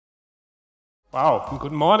Wow,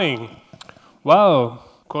 good morning. Well,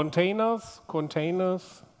 containers.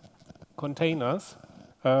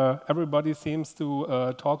 Everybody seems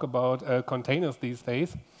to talk about containers these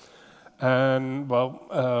days. And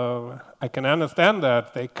well, I can understand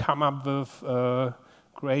that they come up with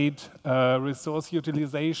great resource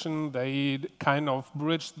utilization. They kind of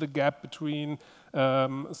bridge the gap between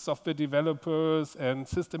software developers and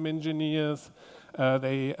system engineers.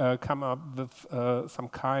 They come up with some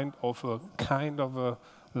kind of a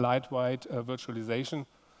lightweight virtualization.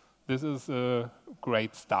 This is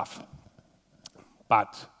great stuff.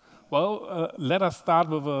 But well, let us start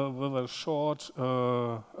with a short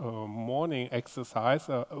morning exercise,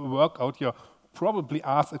 a workout you probably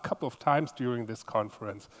asked a couple of times during this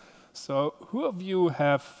conference. So who of you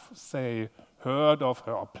have, say, heard of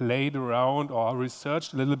or played around or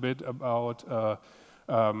researched a little bit about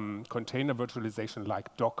container virtualization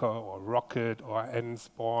like Docker or Rocket or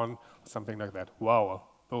Nspawn, something like that? Wow,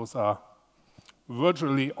 those are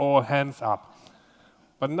virtually all hands up.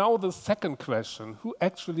 But now the second question, who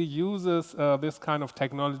actually uses this kind of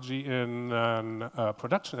technology in a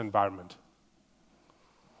production environment?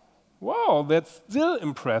 Wow, that's still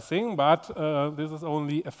impressive, but this is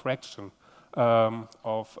only a fraction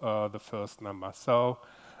of the first number. So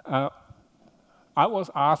I was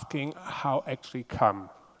asking how actually come,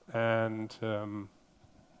 and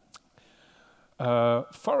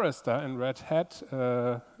Forrester and Red Hat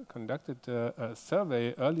conducted a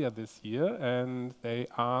survey earlier this year, and they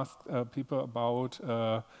asked people about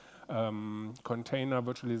container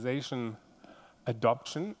virtualization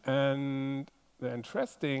adoption, and the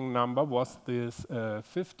interesting number was this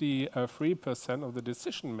 53% of the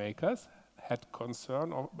decision makers had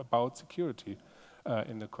concern about security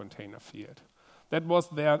in the container field. That was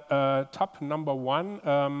their top number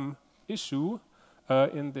one issue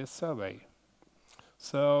in this survey.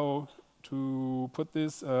 So to put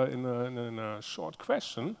this in a short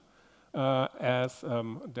question, as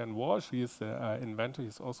Dan Walsh, he's the inventor,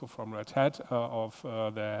 he's also from Red Hat, of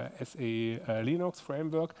the SE Linux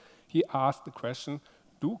framework, he asked the question,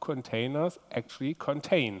 do containers actually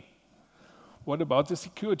contain? What about the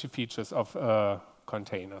security features of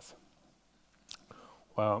containers?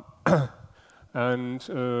 Well, and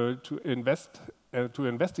to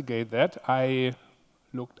investigate that, I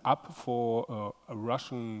looked up for a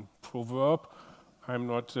Russian proverb. I'm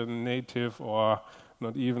not a native or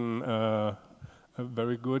not even a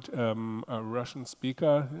very good Russian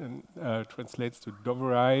speaker, and translates to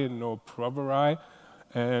doverai, no proverai,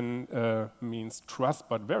 and means trust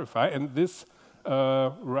but verify. And this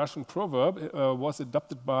Russian proverb was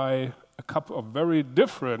adopted by a couple of very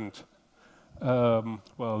different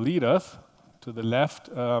leaders. To the left,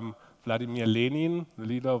 Vladimir Lenin, the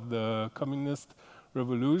leader of the Communist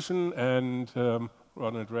Revolution, and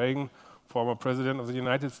Ronald Reagan, former president of the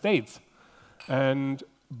United States. And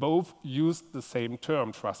both used the same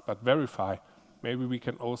term, trust but verify. Maybe we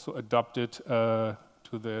can also adopt it to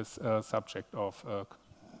this subject of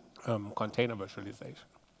container virtualization.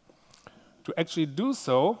 To actually do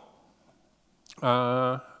so,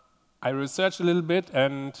 I researched a little bit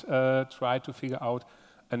and tried to figure out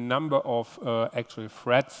a number of actual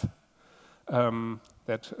threats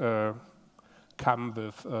that come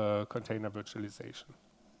with container virtualization.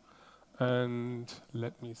 And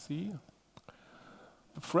let me see.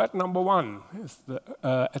 Threat number one is the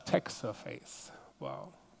attack surface.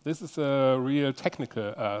 Wow, this is a real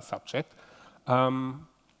technical subject.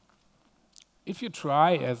 If you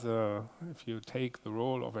take the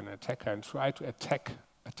role of an attacker and try to attack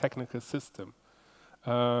a technical system,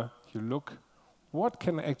 you look, what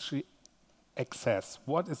can I actually access?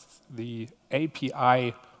 What is the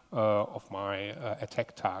API of my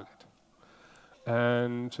attack target?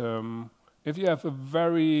 And if you have a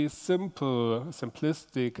very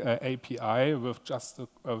simplistic API with just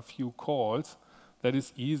a few calls, that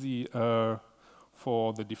is easy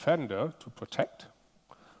for the defender to protect,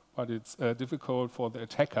 but it's difficult for the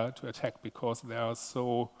attacker to attack because there are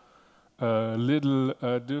so little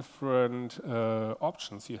different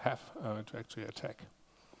options you have to actually attack.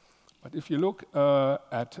 But if you look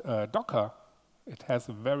at Docker, it has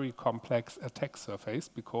a very complex attack surface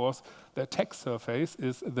because the attack surface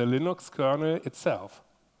is the Linux kernel itself.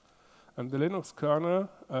 And the Linux kernel,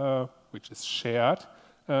 which is shared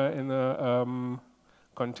in a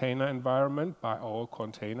container environment by all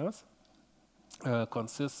containers,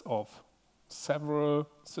 consists of several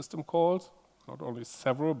system calls, not only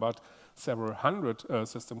several, but several hundred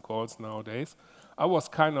system calls nowadays. I was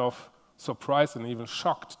kind of surprised and even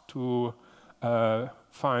shocked to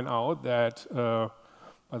find out that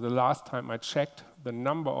by the last time I checked, the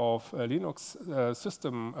number of Linux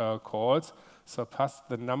system calls surpassed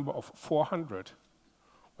the number of 400.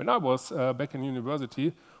 When I was back in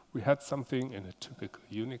university, we had something in a typical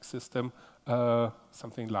Unix system,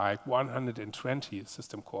 something like 120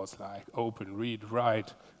 system calls, like open, read,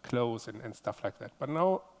 write, close, and stuff like that. But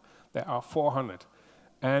now there are 400.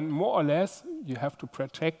 And more or less, you have to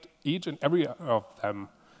protect each and every of them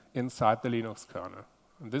inside the Linux kernel.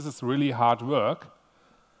 And this is really hard work,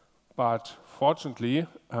 but fortunately,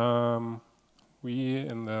 we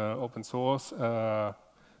in the open source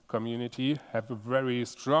community have a very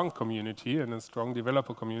strong community and a strong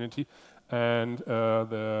developer community, and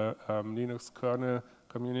the Linux kernel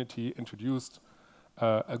community introduced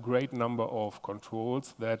a great number of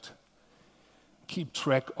controls that keep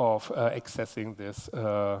track of accessing this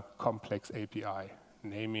complex API,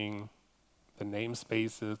 naming the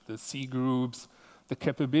namespaces, the C groups, the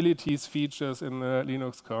capabilities, features in the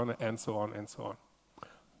Linux kernel, and so on and so on.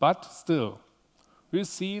 But still, we've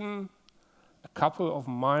seen a couple of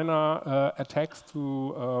minor attacks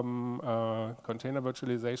to container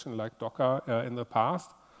virtualization like Docker in the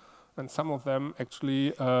past, and some of them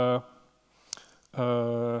actually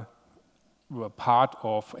were part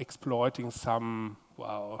of exploiting some,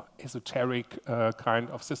 well, esoteric kind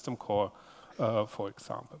of system call, for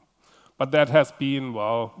example. But that has been,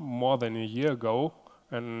 well, more than a year ago,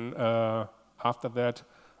 and after that,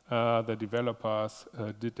 the developers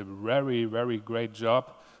did a very, very great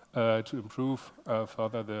job to improve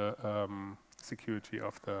further the security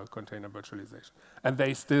of the container virtualization. And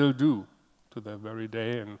they still do to the very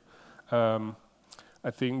day, and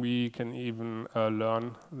I think we can even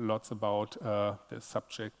learn lots about this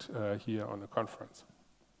subject here on the conference.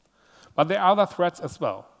 But there are other threats as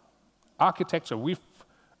well. Architecture. We've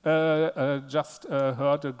just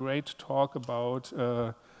heard a great talk about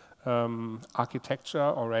architecture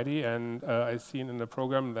already, and I've seen in the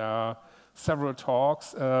program there are several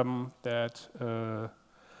talks that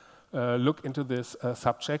look into this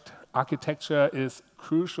subject. Architecture is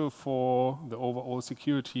crucial for the overall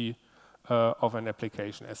security of an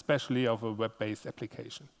application, especially of a web-based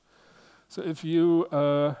application. So if you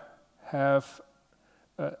have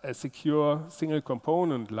a secure single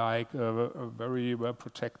component like a very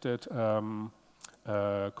well-protected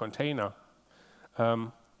container,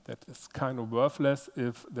 that is kind of worthless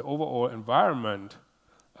if the overall environment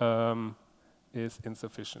is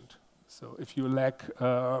insufficient. So if you lack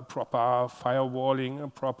proper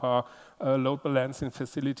firewalling, proper load balancing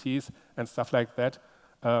facilities and stuff like that,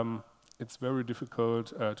 it's very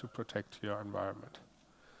difficult to protect your environment.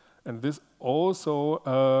 And this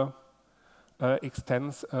also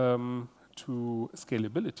extends to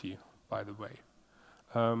scalability, by the way.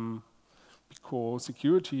 Because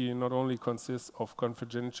security not only consists of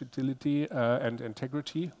confidentiality and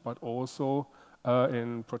integrity, but also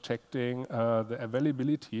in protecting the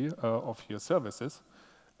availability of your services.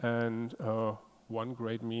 And one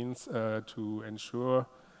great means to ensure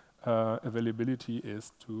availability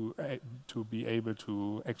is to be able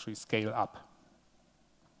to actually scale up.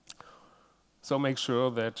 So make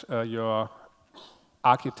sure that your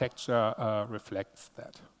architecture reflects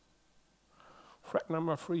that. Threat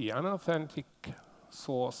number 3, unauthentic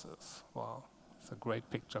sources. Wow, it's a great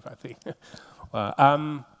picture, I think.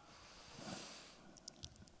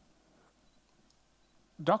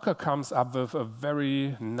 Docker comes up with a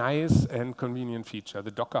very nice and convenient feature,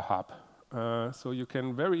 the Docker Hub. So you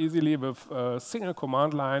can very easily, with a single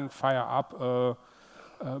command line, fire up a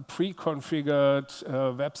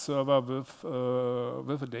pre-configured web server with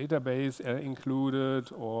a database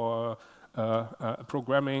included, or a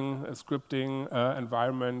programming, a scripting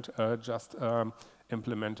environment just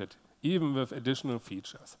implemented, even with additional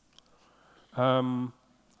features.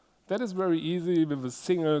 That is very easy with a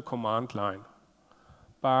single command line.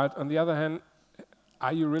 But on the other hand,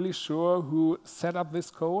 are you really sure who set up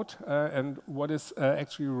this code and what is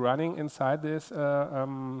actually running inside this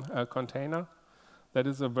container? That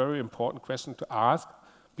is a very important question to ask,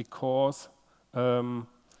 because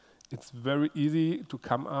it's very easy to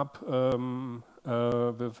come up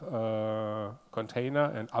with a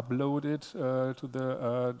container and upload it to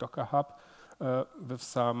the Docker Hub with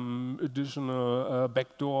some additional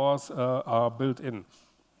backdoors are built in.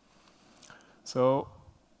 So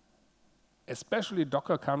especially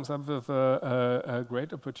Docker comes up with a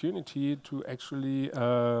great opportunity to actually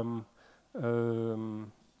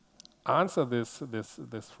answer this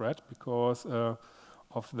threat, because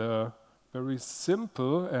of the very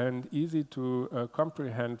simple and easy to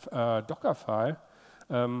comprehend Docker file.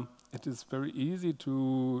 It is very easy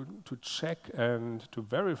to check and to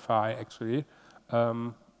verify actually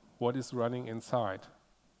what is running inside.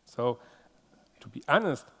 So to be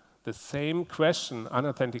honest, the same question,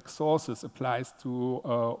 unauthentic sources, applies to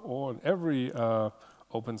all and every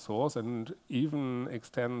open source, and even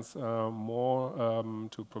extends more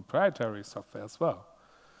to proprietary software as well.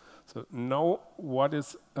 So know what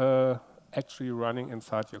is actually running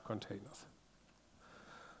inside your containers.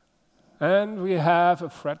 And we have a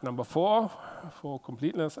thread number 4. For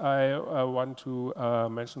completeness, I want to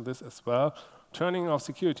mention this as well, turning off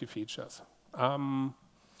security features.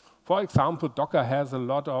 For example, Docker has a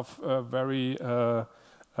lot of very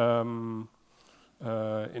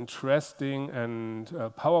interesting and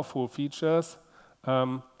powerful features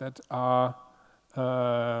that are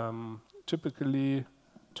typically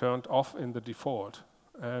turned off in the default,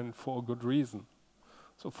 and for a good reason.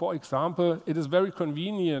 So for example, it is very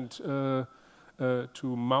convenient to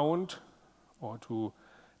mount or to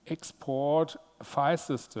export a file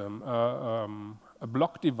system, a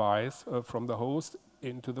block device from the host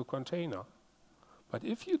into the container. But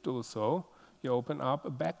if you do so, you open up a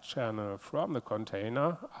back channel from the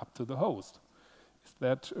container up to the host. Is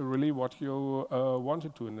that really what you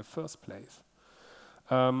wanted to in the first place?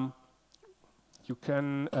 You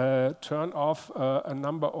can turn off a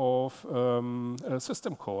number of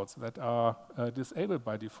system calls that are disabled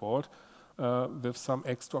by default with some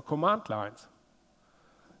extra command lines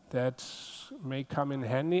that may come in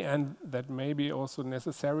handy, and that may be also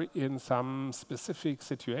necessary in some specific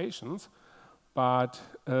situations. But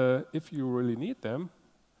if you really need them,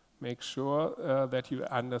 make sure that you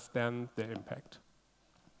understand their impact.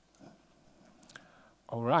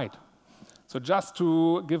 All right. So just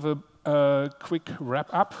to give a quick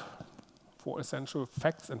wrap-up for essential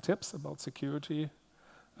facts and tips about security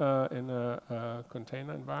in a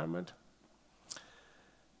container environment.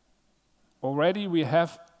 Already we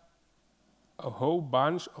have a whole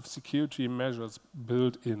bunch of security measures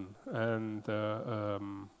built in, and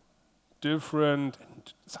different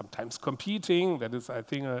and sometimes competing. That is, I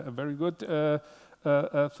think, a very good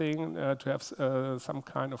thing to have some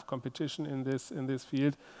kind of competition in this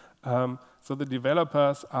field. So the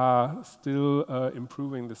developers are still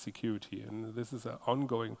improving the security, and this is an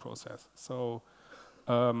ongoing process. So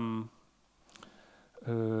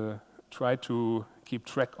try to keep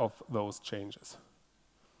track of those changes.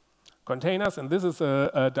 Containers, and this is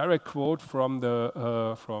a direct quote from the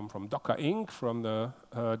from Docker Inc., from the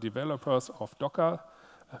developers of Docker.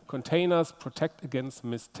 Containers protect against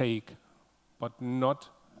mistake, but not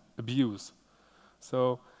abuse.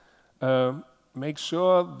 So make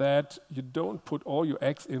sure that you don't put all your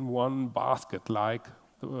eggs in one basket, like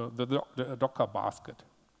the Docker basket.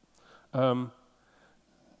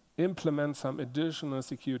 Implement some additional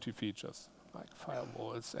security features, like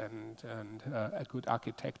firewalls and a good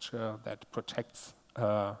architecture that protects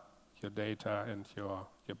your data and your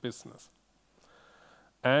business.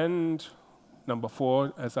 And number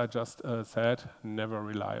 4, as I just said, never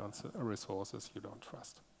rely on resources you don't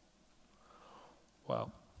trust.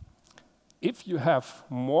 Well, if you have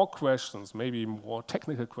more questions, maybe more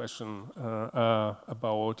technical questions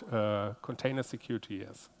about container security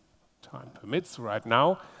as time permits right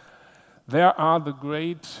now, there are the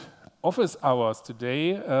great office hours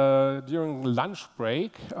today. During lunch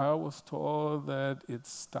break, I was told that it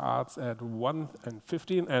starts at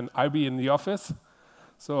 1:15, and I'll be in the office.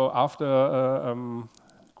 So after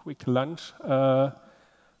quick lunch,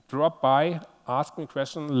 drop by, ask me a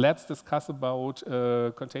question. Let's discuss about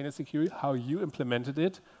container security, how you implemented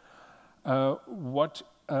it, what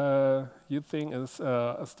you think is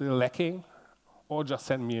still lacking, or just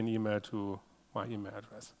send me an email to my email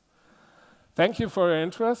address. Thank you for your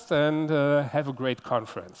interest, and have a great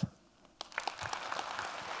conference.